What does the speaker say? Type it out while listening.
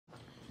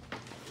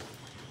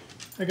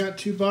I got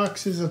 2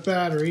 boxes of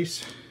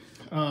batteries.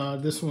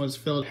 This one was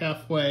filled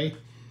halfway,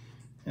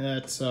 and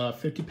that's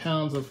 50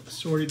 pounds of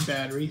assorted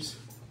batteries.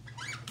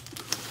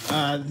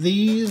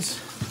 These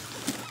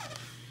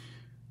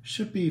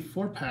should be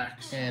 4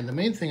 packs, and the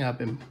main thing I've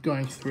been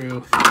going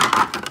through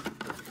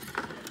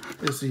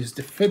is these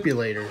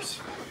defibrillators,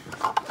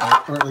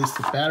 or at least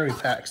the battery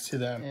packs to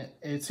them.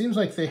 It seems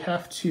like they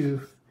have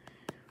to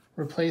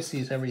replace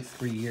these every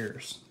 3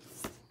 years.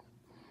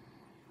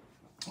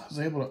 I was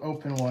able to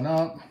open one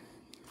up,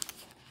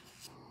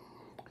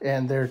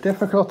 and they're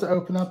difficult to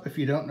open up if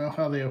you don't know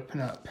how they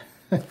open up.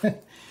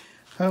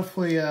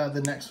 Hopefully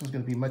the next one's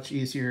going to be much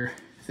easier.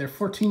 They're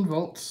 14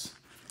 volts.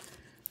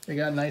 They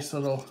got a nice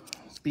little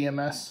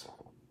BMS.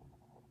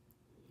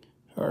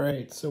 All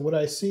right, so what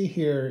I see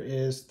here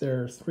is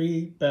there are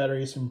 3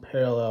 batteries in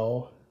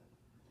parallel,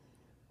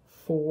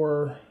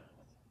 4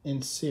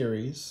 in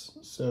series.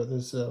 So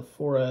there's a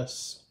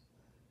 4S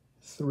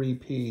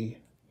 3P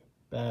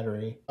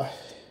battery.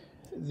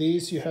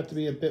 These you have to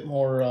be a bit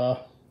more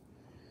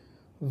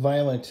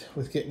violent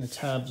with getting the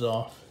tabs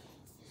off.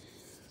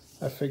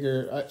 I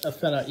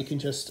found out you can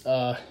just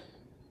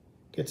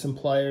get some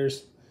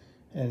pliers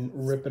and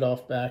rip it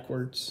off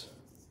backwards.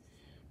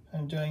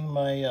 I'm doing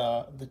my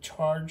the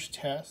charge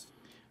test.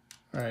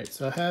 All right,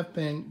 so I have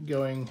been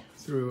going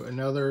through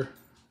another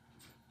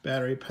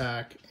battery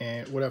pack,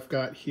 and what I've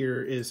got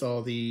here is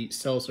all the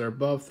cells that are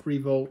above 3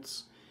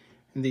 volts,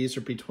 and these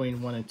are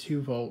between 1 and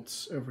 2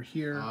 volts over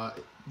here.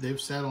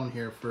 They've sat on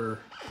here for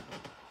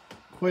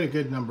quite a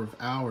good number of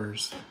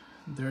hours.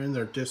 They're in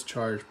their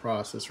discharge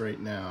process right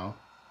now.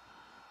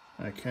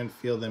 I can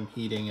feel them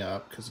heating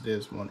up because it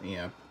is 1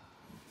 amp.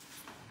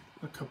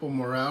 A couple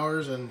more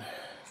hours and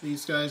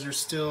these guys are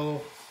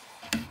still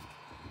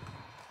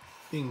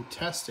being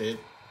tested.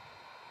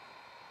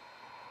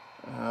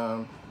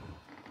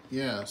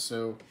 Yeah,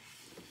 so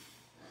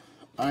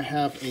I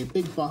have a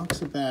big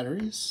box of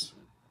batteries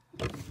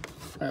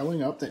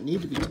piling up that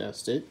need to be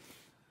tested.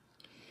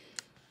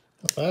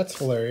 Well, that's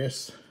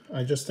hilarious.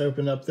 I just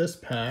opened up this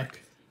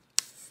pack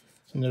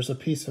and there's a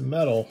piece of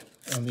metal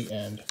on the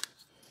end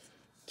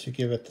to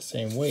give it the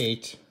same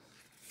weight,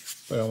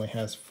 but it only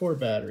has 4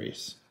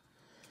 batteries.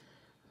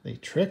 They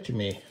tricked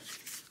me.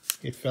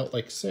 It felt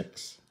like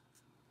 6.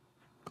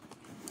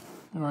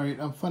 All right,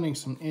 I'm finding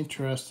some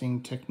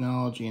interesting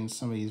technology in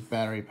some of these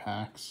battery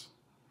packs.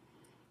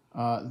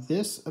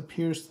 This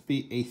appears to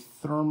be a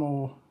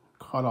thermal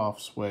cutoff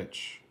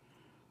switch.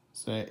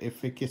 So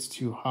if it gets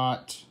too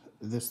hot,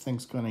 this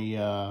thing's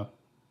gonna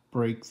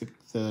break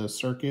the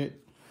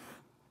circuit.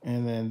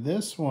 And then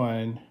this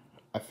one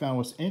I found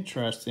was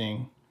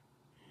interesting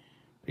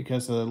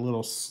because of the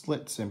little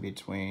slits in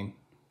between.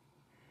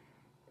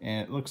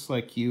 And it looks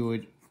like you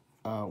would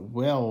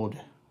weld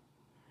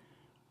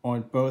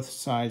on both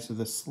sides of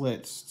the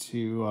slits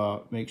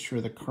to make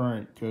sure the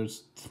current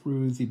goes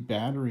through the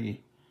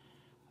battery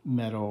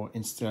metal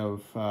instead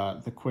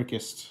of the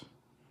quickest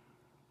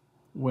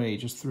way,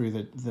 just through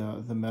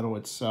the metal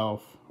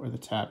itself or the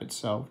tab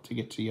itself to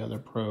get to the other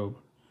probe.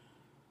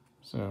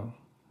 So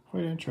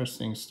quite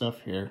interesting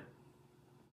stuff here.